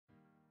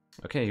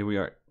Okay, here we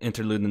are.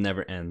 Interlude that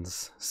never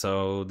ends.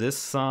 So this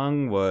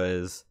song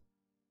was,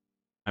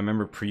 I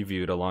remember,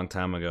 previewed a long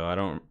time ago. I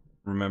don't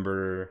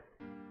remember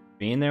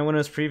being there when it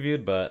was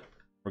previewed, but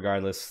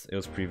regardless, it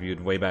was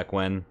previewed way back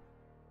when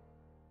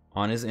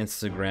on his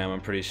Instagram,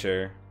 I'm pretty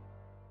sure.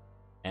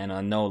 And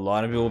I know a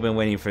lot of people have been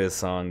waiting for this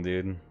song,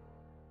 dude.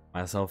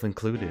 Myself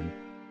included.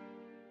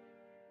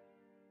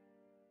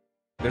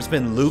 There's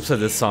been loops of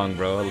this song,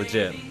 bro,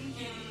 legit.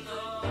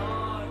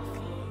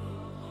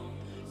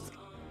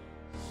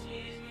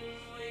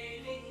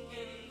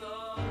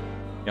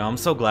 Yo, I'm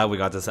so glad we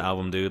got this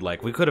album, dude.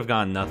 Like, we could have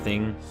gotten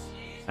nothing,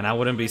 and I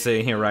wouldn't be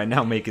sitting here right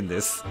now making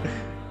this.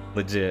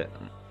 Legit.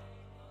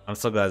 I'm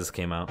so glad this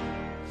came out.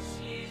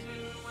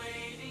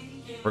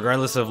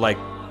 Regardless of, like,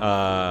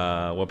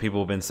 what people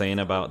have been saying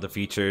about the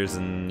features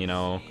and, you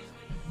know,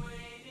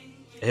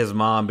 his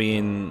mom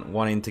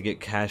wanting to get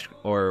cash,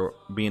 or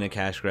being a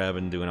cash grab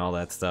and doing all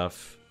that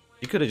stuff.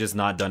 He could have just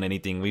not done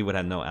anything. We would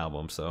have no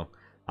album, so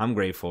I'm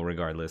grateful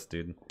regardless,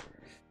 dude.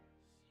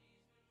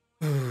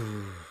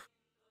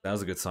 That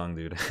was a good song,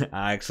 dude.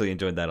 I actually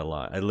enjoyed that a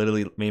lot. It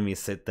literally made me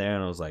sit there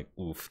and I was like,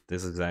 oof,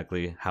 this is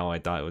exactly how I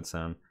thought it would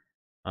sound.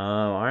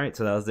 Alright,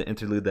 so that was the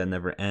interlude that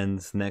never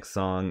ends. Next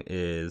song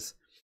is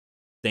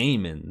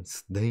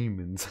Damons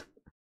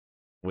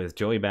with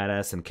Joey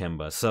Badass and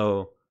Kemba.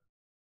 So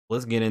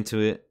let's get into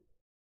it.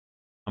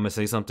 I'm gonna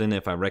say something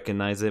if I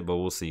recognize it, but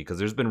we'll see. Because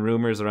there's been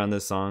rumors around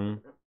this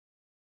song,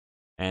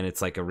 and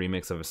it's like a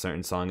remix of a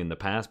certain song in the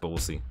past, but we'll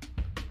see.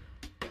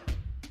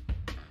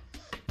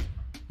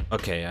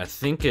 Okay, I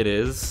think it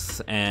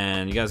is,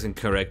 and you guys can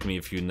correct me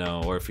if you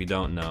know, or if you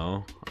don't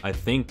know. I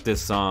think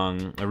this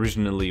song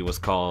originally was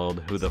called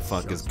Who the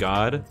Fuck Is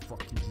God?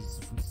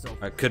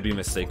 I could be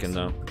mistaken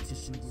though.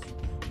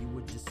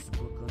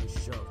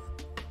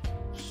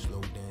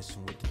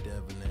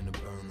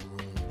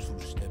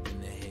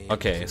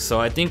 Okay,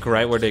 so I think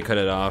right where they cut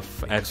it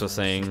off, X was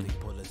saying,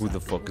 who the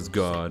fuck is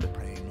God?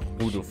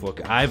 Who the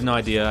fuck? I have no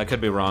idea, I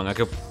could be wrong, I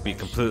could be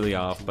completely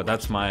off, but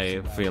that's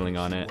my feeling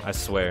on it, I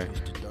swear.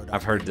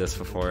 I've heard this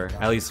before,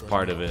 at least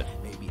part of it.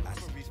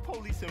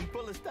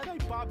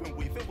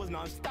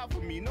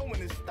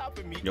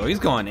 Yo, he's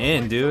going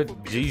in, dude.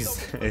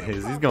 Jeez,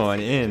 he's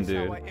going in,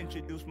 dude.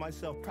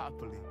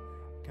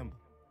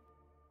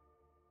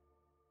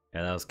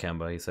 Yeah, that was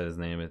Kemba. He said his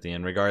name at the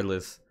end.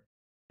 Regardless,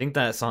 I think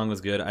that song was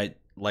good.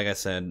 Like I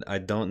said, I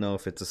don't know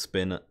if it's a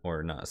spin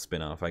or not a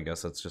spin-off. I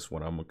guess that's just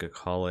what I'm gonna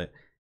call it.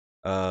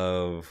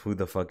 Of Who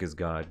the Fuck Is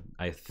God?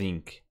 I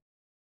think.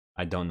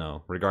 I don't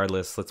know.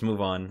 Regardless, let's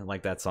move on. I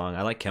like that song.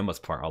 I like Kemba's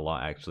part a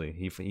lot, actually.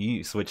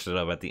 He switched it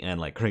up at the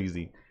end like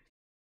crazy.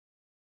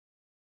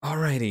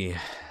 Alrighty.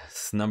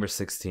 It's number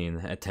 16.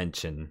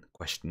 Attention.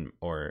 Question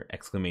or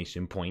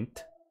exclamation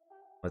point.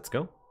 Let's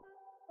go.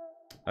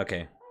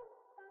 Okay.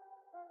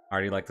 I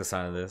already like the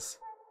sound of this.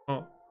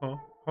 Oh, oh,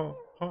 oh,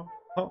 oh,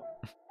 oh.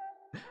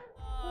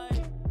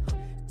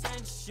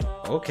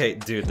 Okay,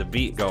 dude, the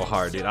beat go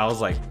hard, dude. I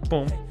was like,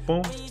 boom,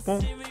 boom,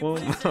 boom,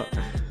 boom.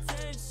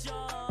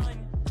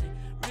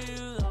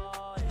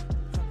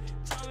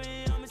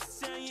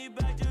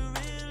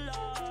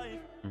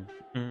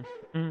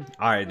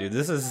 Alright, dude,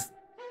 this is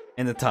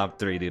in the top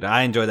 3, dude.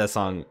 I enjoyed that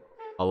song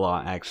a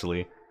lot,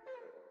 actually.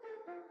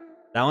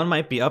 That one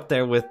might be up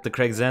there with the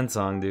Craig Zen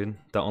song, dude.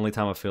 The Only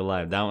Time I Feel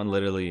Alive. That one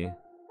literally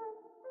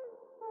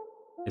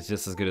is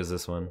just as good as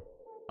this one.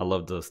 I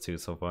love those two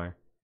so far.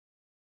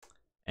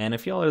 And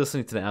if y'all are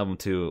listening to the album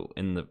too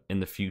in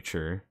the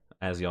future,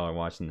 as y'all are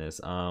watching this,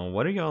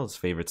 what are y'all's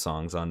favorite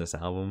songs on this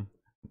album?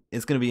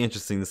 It's gonna be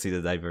interesting to see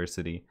the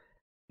diversity.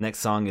 Next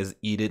song is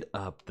Eat It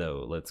Up,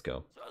 though. Let's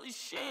go.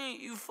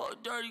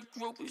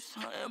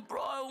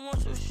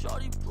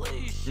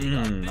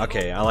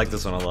 Okay, I like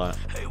this one a lot.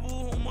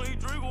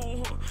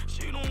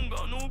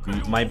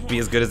 Might be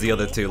as good as the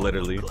other two,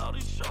 literally.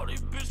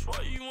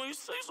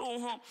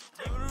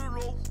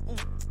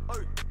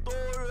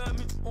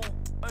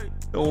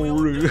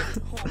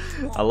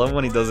 I love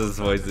when he does his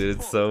voice, dude.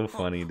 It's so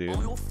funny, dude.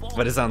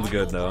 But it sounds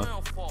good, though.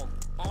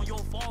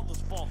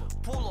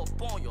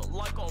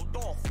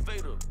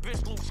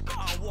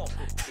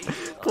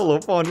 Pull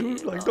up on you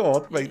like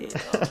Darth Vader.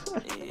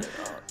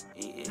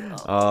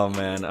 Oh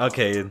man,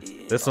 okay.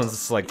 This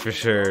one's like for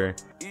sure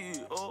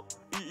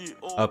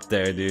up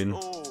there, dude.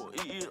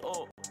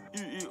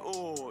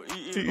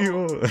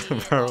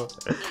 Bro.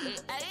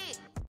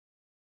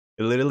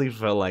 It literally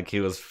felt like he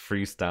was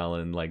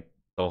freestyling like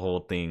the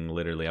whole thing,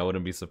 literally. I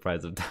wouldn't be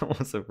surprised if that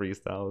was a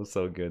freestyle. It was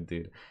so good,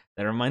 dude.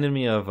 That reminded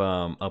me of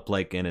Up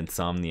Like an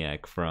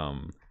Insomniac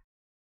from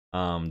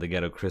the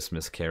Ghetto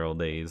Christmas Carol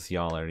days.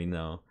 Y'all already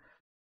know.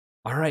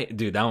 Alright,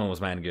 dude, that one was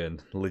man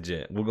good.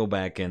 Legit. We'll go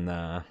back and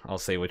I'll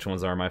say which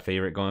ones are my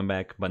favorite going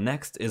back. But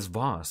next is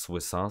Voss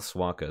with Sauce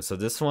Waka. So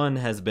this one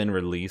has been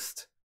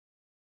released.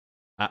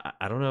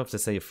 I don't know if to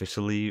say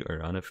officially or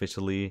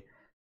unofficially.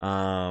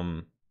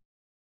 But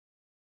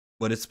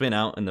it's been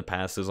out in the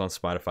past. It was on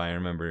Spotify, I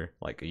remember,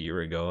 like a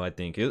year ago, I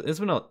think. It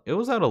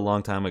was out a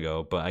long time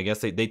ago, but I guess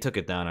they took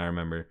it down, I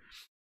remember.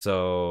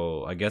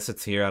 So I guess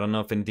it's here. I don't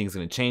know if anything's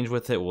gonna change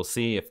with it. We'll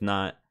see. If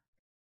not,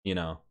 you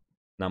know,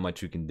 not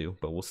much we can do,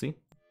 but we'll see.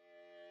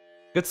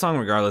 Good song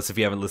regardless if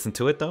you haven't listened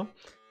to it though.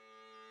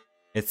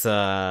 It's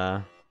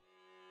about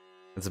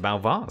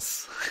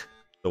Voss.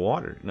 The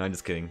water. No, I'm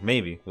just kidding.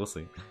 Maybe. We'll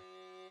see.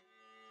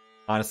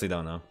 Honestly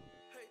don't know.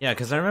 Yeah,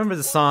 because I remember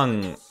the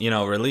song, you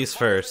know, released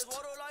first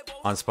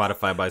on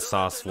Spotify by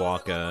Sauce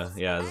Walker.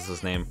 Yeah, this is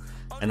his name.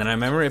 And then I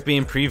remember it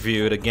being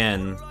previewed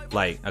again,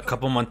 like a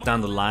couple months down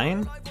the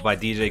line by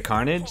DJ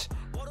Carnage.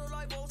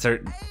 So,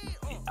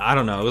 I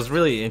don't know, it was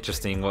really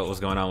interesting what was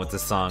going on with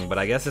this song, but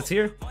I guess it's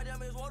here.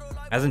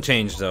 Hasn't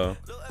changed though.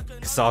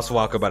 Sauce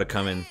Walker about to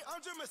come in.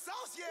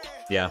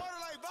 Yeah.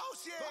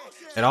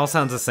 It all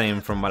sounds the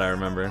same from what I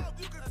remember.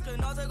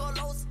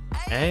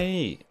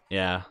 Hey!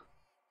 Yeah.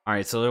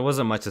 Alright, so there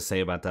wasn't much to say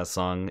about that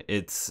song.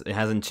 It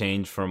hasn't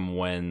changed from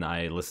when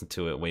I listened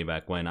to it way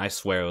back when. I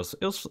swear it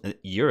was a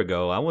year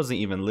ago. I wasn't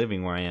even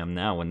living where I am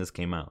now when this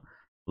came out.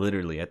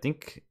 Literally, I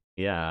think,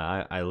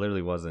 yeah, I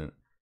literally wasn't.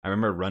 I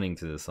remember running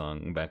to this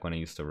song back when I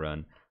used to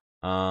run.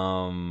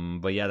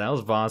 But yeah, that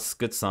was Voss.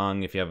 Good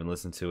song if you haven't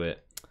listened to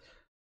it.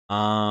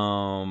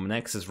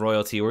 Next is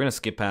Royalty. We're gonna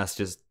skip past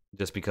just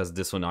because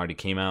this one already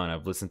came out and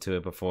I've listened to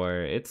it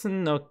before. It's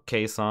an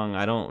okay song.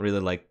 I don't really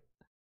like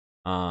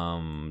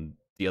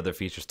the other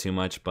features too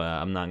much, but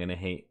I'm not gonna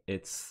hate.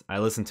 I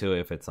listen to it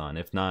if it's on.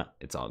 If not,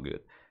 it's all good.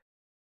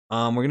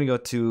 We're gonna go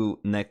to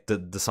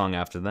the song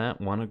after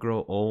that. Wanna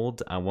Grow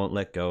Old, I Won't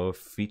Let Go,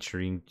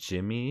 featuring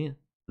Jimmy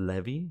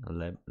Levi.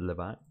 We're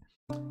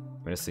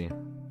gonna see.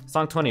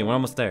 Song 20, we're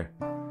almost there.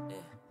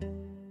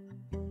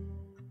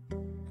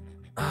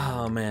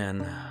 Oh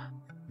man.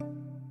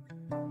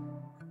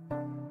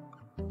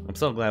 I'm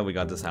so glad we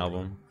got this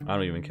album. I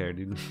don't even care,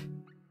 dude.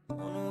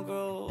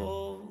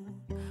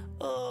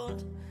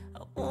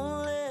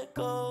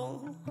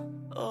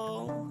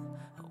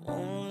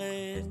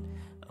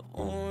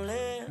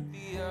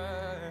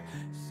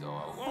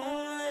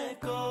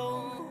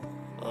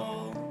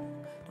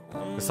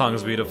 The song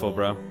is beautiful,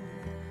 bro.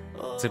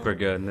 Super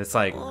good. It's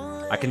like,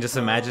 I can just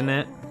imagine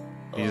it.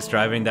 You're just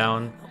driving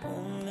down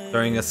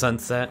during a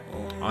sunset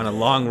on a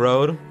long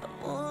road.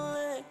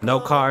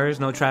 No cars,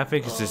 no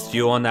traffic. It's just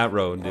you on that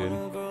road, dude.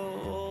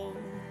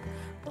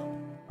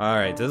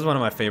 Alright, this is one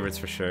of my favorites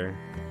for sure.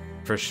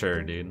 For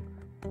sure, dude.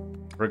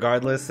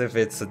 Regardless if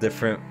it's a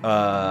different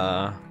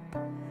type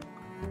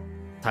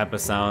of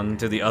sound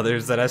to the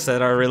others that I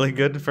said are really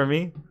good for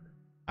me.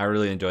 I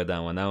really enjoyed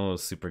that one. That one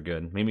was super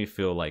good. Made me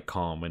feel like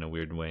calm in a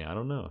weird way. I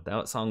don't know.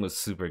 That song was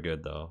super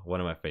good though. One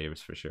of my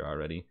favorites for sure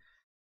already.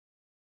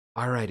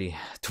 Alrighty.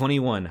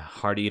 21,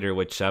 Heart Eater,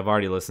 which I've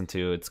already listened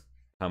to. It's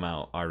come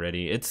out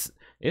already. It's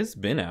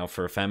been out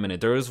for a fat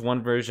minute. There was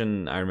one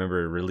version I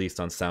remember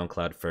released on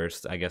SoundCloud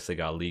first. I guess it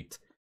got leaked.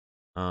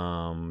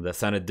 That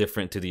sounded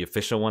different to the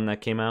official one that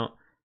came out.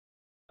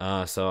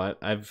 So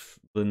I've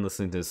been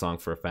listening to the song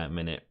for a fat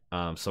minute.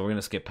 So we're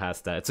gonna skip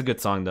past that. It's a good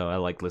song though. I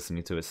like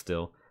listening to it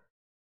still.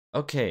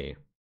 Okay,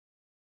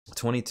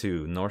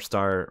 22, North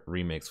Star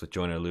remix with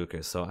Joyner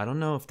Lucas. So I don't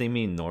know if they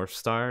mean North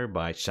Star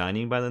by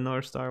Shining by the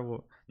North Star.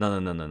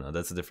 No,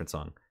 that's a different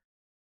song.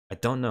 I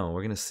don't know.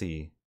 We're gonna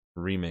see.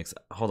 Remix.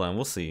 Hold on,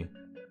 we'll see.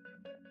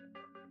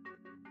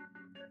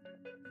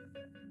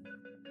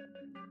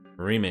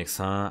 Remix,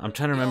 huh? I'm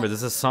trying to remember. This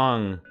is a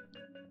song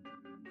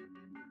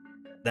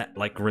that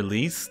like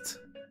released,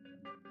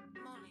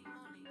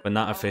 but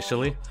not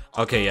officially.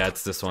 Okay, yeah,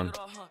 it's this one.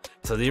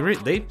 So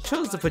they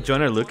chose to put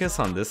Joyner Lucas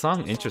on this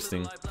song?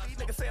 Interesting.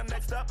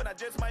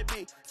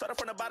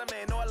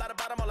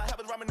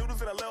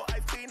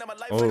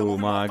 Oh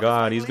my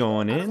god, he's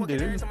going in,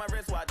 dude.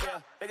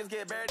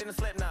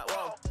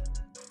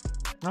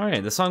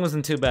 Alright, the song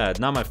wasn't too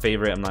bad. Not my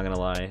favorite, I'm not gonna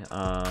lie.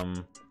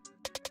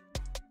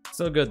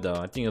 Still good though.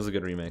 I think it was a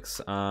good remix.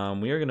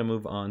 We are gonna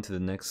move on to the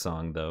next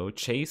song though.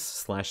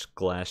 Chase /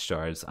 Glass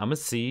Shards. I'm gonna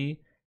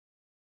see.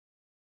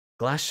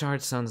 Glass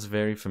Shards sounds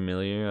very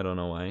familiar. I don't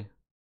know why.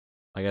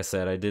 Like I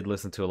said, I did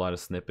listen to a lot of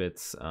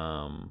snippets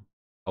a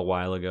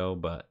while ago,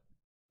 but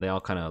they all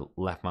kind of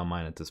left my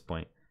mind at this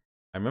point.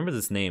 I remember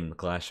this name,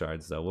 Glass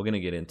Shards, though. We're gonna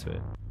get into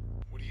it.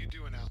 What are you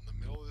doing out in the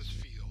middle of this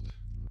field?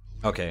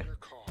 Okay.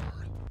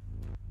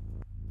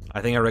 I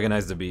think I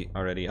recognize the beat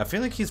already. I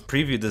feel like he's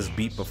previewed this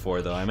beat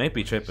before, though. I might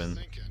be tripping.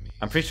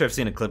 I'm pretty sure I've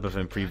seen a clip of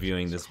him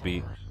previewing this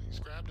beat. He's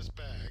grabbed his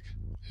bag,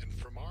 and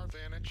from our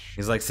vantage,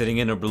 he's like sitting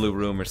in a blue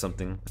room or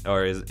something,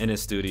 or is in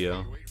his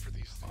studio.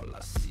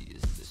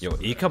 Yo,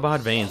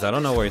 Ichabod Veins, I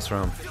don't know where he's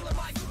from.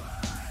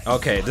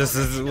 Okay, this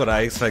is what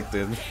I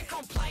expected.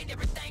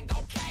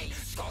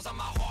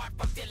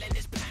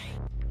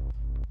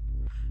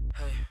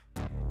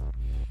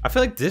 I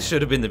feel like this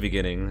should have been the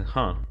beginning.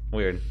 Huh,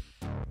 weird.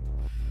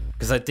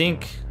 Because I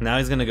think now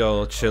he's gonna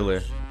go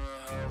chiller.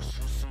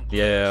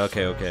 Yeah,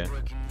 okay.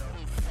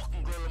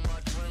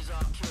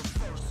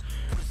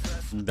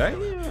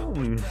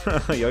 Damn.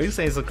 Yo, he's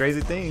saying some crazy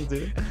things,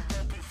 dude.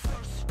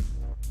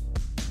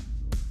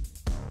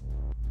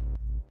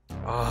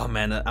 Oh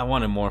man, I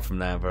wanted more from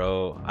that,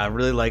 bro. I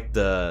really like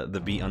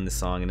the beat on this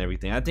song and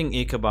everything. I think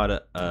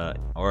Ichabod,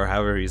 or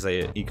however you say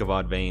it,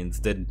 Ichabod Veins,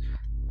 did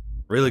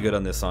really good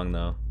on this song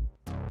though.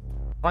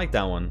 I like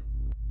that one.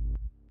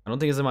 I don't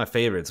think it's in my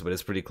favorites, but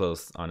it's pretty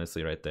close,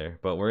 honestly, right there.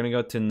 But we're gonna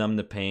go to Numb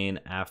the Pain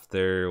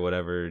after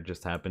whatever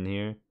just happened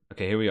here.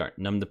 Okay, here we are.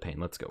 Numb the Pain.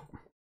 Let's go.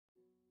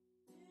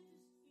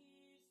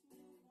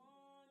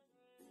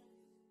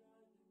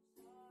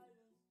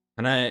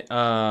 And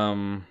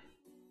I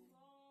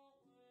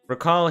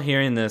recall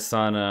hearing this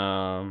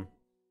on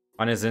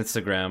his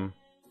Instagram,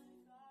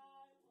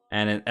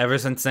 and ever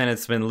since then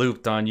it's been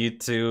looped on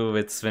YouTube.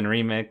 It's been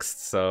remixed,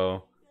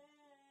 so.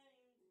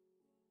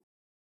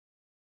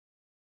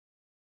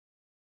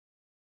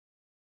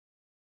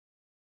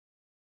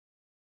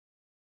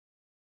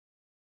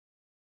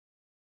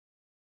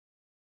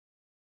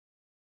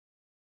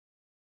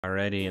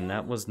 Already, and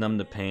that was Numb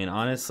the Pain.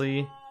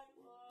 Honestly,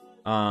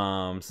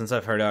 since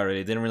I've heard it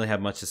already, didn't really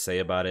have much to say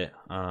about it.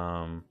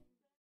 I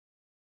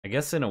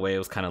guess in a way it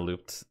was kind of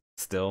looped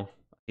still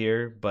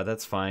here, but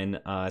that's fine.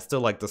 I still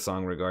like the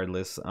song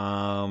regardless.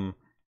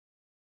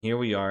 Here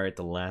we are at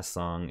the last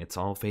song. It's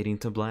All Fading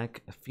to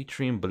Black,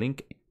 featuring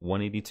Blink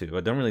 182. I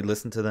don't really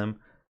listen to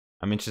them.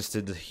 I'm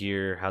interested to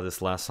hear how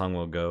this last song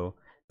will go,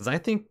 because I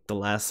think the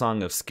last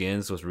song of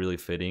Skins was really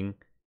fitting.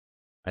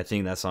 I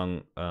think that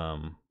song,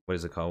 what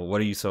is it called?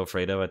 What Are You So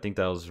Afraid Of? I think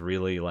that was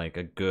really like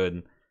a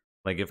good,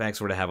 like if X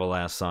were to have a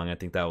last song, I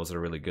think that was a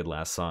really good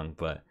last song.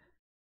 But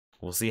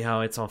we'll see how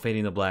It's All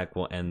Fading to Black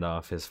will end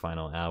off his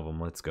final album.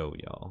 Let's go,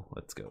 y'all.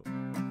 Let's go.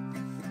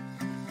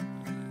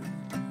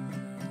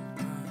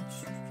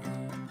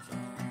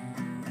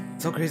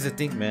 So crazy to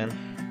think, man.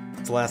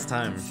 It's the last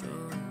time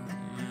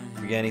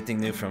we get anything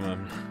new from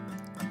him.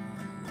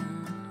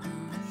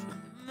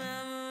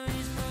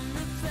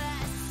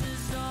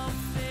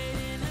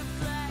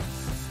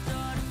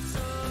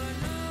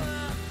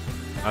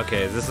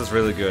 Okay, this is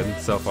really good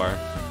so far.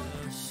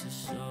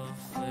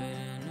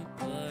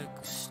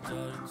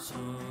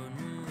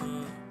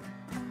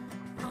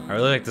 I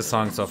really like the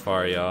song so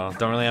far, y'all.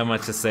 Don't really have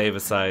much to say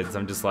besides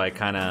I'm just like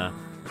kind of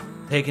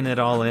taking it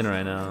all in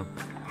right now.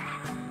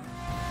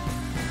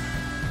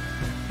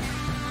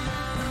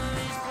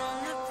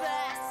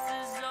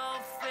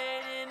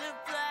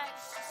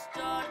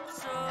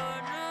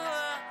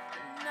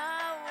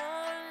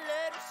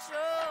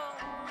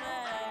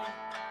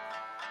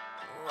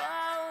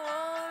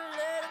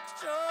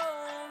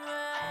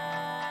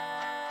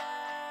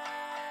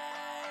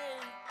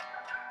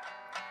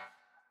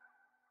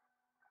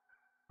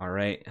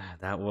 Alright,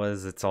 that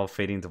was It's All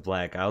Fading to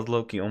Black. I was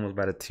low-key almost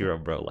about to tear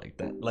up, bro, like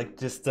that. Like,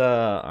 just,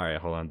 alright,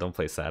 hold on, don't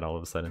play sad all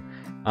of a sudden.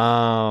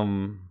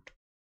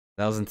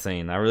 That was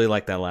insane. I really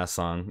like that last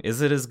song.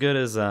 Is it as good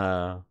as,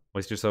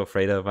 What You're So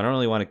Afraid Of? I don't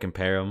really want to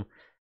compare them.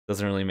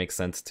 Doesn't really make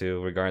sense to.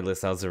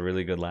 Regardless, that was a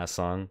really good last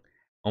song.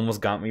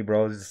 Almost got me,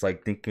 bro, just,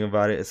 like, thinking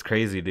about it. It's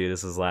crazy, dude.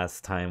 This is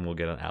last time we'll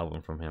get an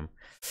album from him.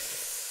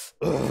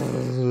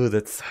 Oh,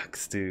 that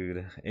sucks,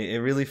 dude.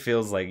 It really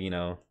feels like, you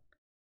know,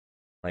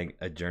 like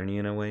a journey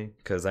in a way,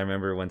 because I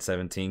remember when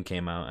 17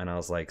 came out and I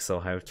was like so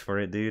hyped for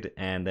it, dude,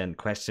 and then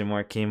Question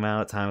Mark came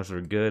out, times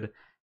were good.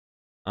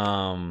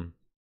 When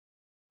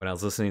I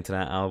was listening to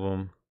that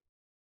album,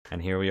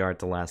 and here we are at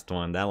the last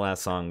one. That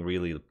last song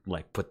really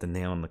like put the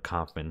nail in the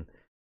coffin.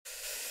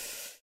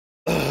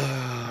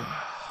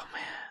 Oh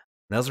man,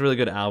 that was a really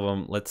good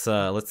album. Let's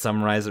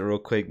summarize it real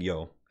quick.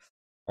 Yo,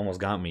 almost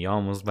got me. Y'all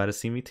almost about to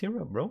see me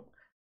tear up, bro.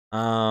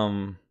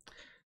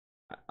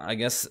 I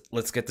guess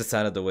let's get this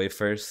out of the way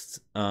first.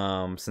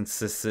 Since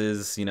this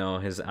is, you know,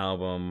 his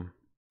album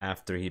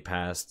after he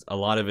passed, a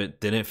lot of it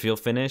didn't feel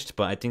finished,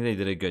 but I think they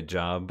did a good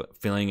job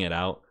filling it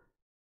out,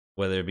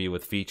 whether it be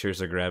with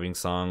features or grabbing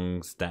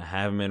songs that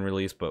haven't been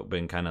released but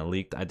been kind of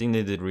leaked. I think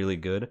they did really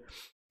good.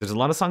 There's a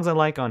lot of songs I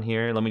like on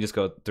here. Let me just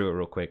go through it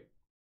real quick.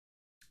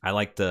 I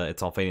like the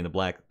It's All Fading to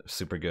Black,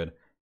 super good.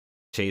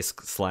 Chase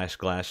 /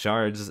 Glass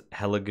Shards,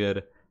 hella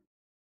good.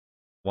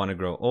 Wanna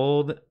Grow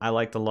Old, I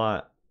liked a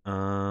lot.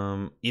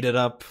 Eat It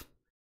Up,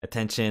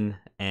 Attention,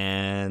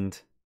 and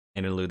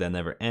Interlude That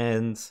Never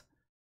Ends.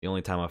 The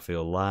Only Time I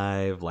Feel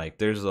Alive. Like,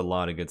 there's a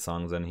lot of good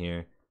songs on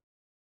here.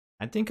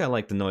 I think I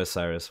like the Noise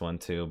Cyrus one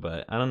too,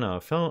 but I don't know.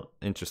 It felt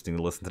interesting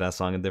to listen to that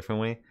song a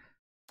different way.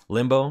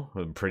 Limbo,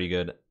 pretty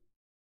good.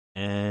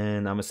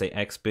 And I'm gonna say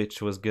X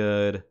Bitch was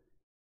good.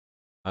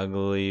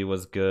 Ugly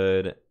was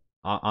good.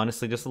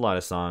 Honestly, just a lot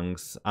of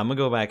songs. I'm gonna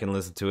go back and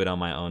listen to it on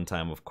my own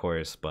time, of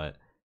course, but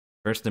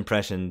first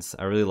impressions,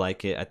 I really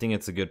like it. I think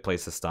it's a good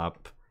place to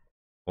stop.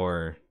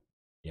 Or,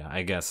 yeah,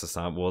 I guess to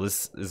stop. Well,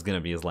 this is going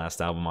to be his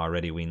last album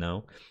already, we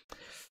know.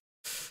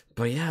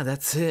 But yeah,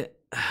 that's it.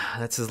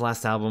 That's his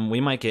last album.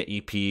 We might get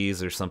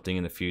EPs or something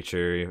in the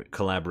future.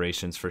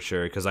 Collaborations for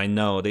sure. Because I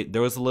know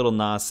there was a little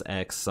Nas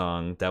X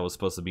song that was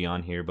supposed to be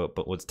on here,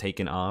 but was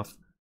taken off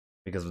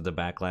because of the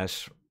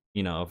backlash,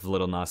 you know, of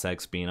Little Nas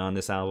X being on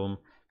this album.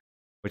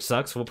 Which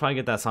sucks. We'll probably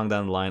get that song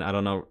down the line. I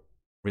don't know.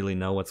 Really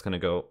know what's gonna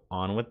go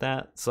on with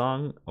that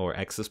song or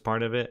X's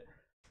part of it.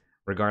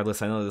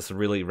 Regardless, I know this is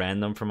really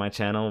random for my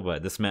channel,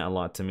 but this meant a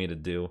lot to me to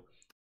do.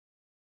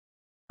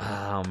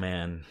 Oh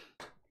man,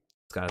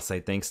 just gotta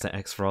say thanks to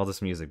X for all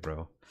this music,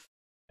 bro.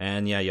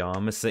 And yeah, y'all,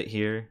 I'm gonna sit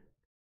here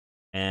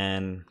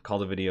and call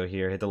the video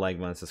here. Hit the like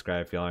button,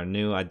 subscribe if y'all are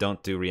new. I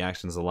don't do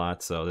reactions a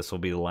lot, so this will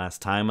be the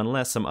last time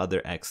unless some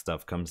other X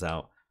stuff comes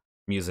out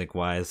music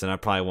wise, and I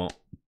probably won't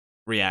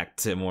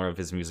react to more of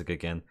his music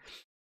again.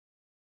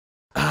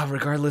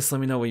 Regardless,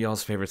 let me know what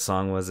y'all's favorite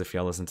song was if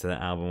y'all listen to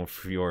the album,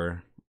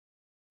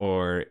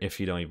 or if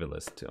you don't even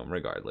listen to them.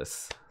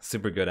 Regardless,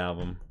 super good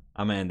album.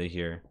 I'm gonna end it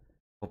here.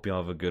 Hope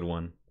y'all have a good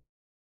one.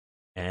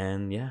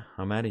 And yeah,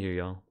 I'm out of here,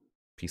 y'all.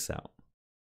 Peace out.